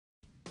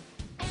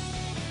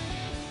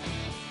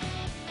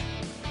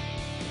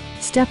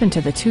Step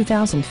into the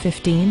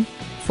 2015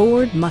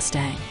 Ford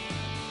Mustang.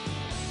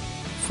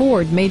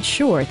 Ford made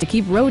sure to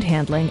keep road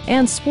handling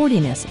and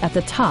sportiness at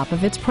the top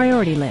of its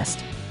priority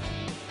list.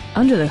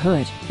 Under the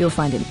hood, you'll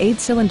find an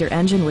 8-cylinder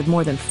engine with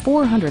more than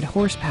 400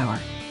 horsepower.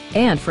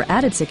 And for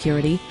added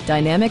security,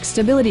 dynamic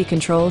stability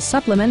control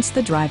supplements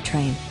the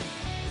drivetrain.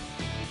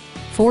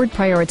 Ford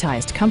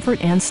prioritized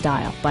comfort and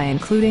style by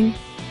including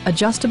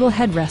adjustable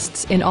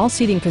headrests in all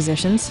seating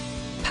positions,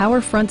 power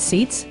front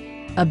seats,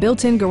 a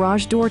built-in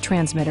garage door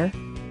transmitter,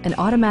 an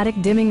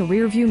automatic dimming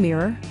rear-view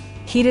mirror,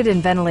 heated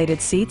and ventilated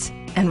seats,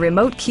 and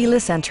remote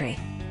keyless entry.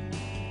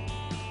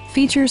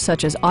 Features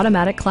such as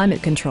automatic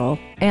climate control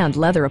and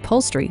leather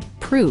upholstery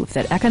prove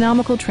that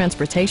economical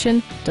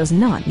transportation does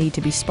not need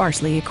to be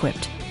sparsely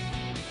equipped.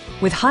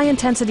 With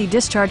high-intensity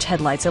discharge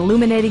headlights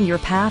illuminating your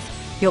path,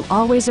 you'll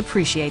always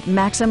appreciate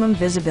maximum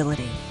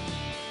visibility.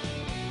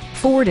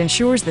 Ford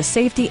ensures the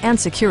safety and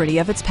security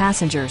of its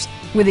passengers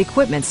with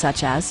equipment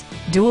such as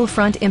dual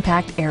front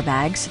impact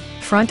airbags,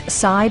 front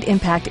side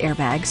impact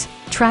airbags,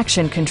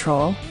 traction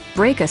control,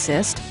 brake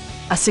assist,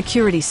 a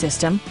security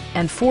system,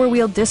 and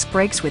 4-wheel disc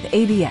brakes with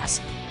ABS.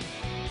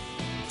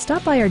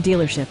 Stop by our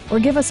dealership or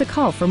give us a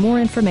call for more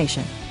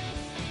information.